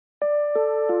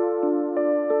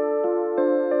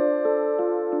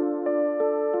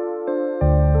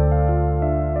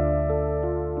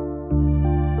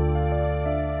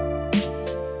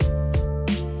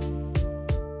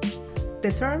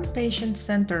The term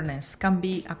patient-centeredness can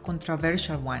be a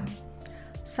controversial one.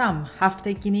 Some have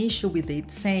taken issue with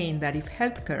it, saying that if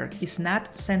healthcare is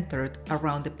not centered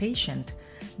around the patient,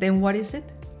 then what is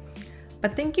it?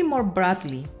 But thinking more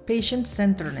broadly,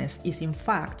 patient-centeredness is in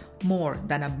fact more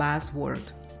than a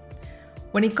buzzword.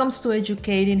 When it comes to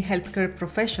educating healthcare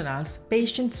professionals,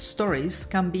 patient stories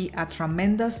can be a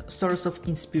tremendous source of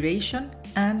inspiration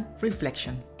and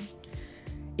reflection.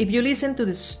 If you listen to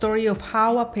the story of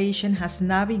how a patient has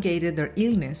navigated their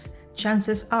illness,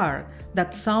 chances are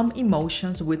that some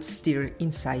emotions would stir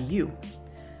inside you.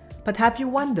 But have you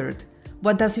wondered,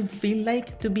 what does it feel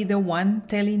like to be the one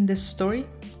telling the story?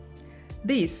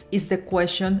 This is the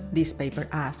question this paper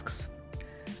asks.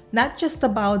 Not just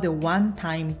about the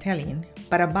one-time telling,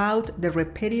 but about the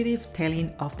repetitive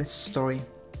telling of the story.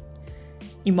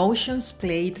 Emotions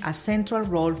played a central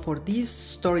role for these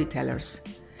storytellers,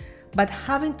 but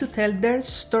having to tell their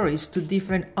stories to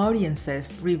different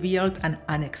audiences revealed an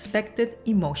unexpected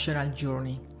emotional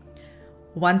journey.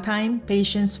 One time,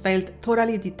 patients felt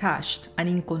totally detached and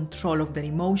in control of their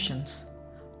emotions.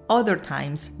 Other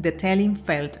times, the telling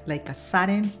felt like a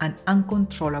sudden and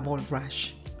uncontrollable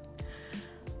rush.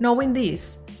 Knowing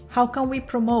this, how can we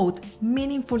promote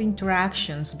meaningful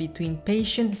interactions between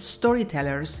patient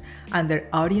storytellers and their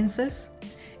audiences?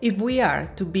 If we are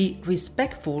to be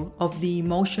respectful of the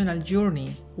emotional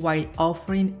journey while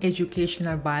offering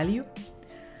educational value?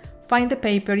 Find the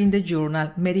paper in the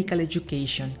journal Medical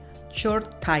Education,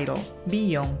 short title,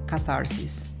 Beyond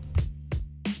Catharsis.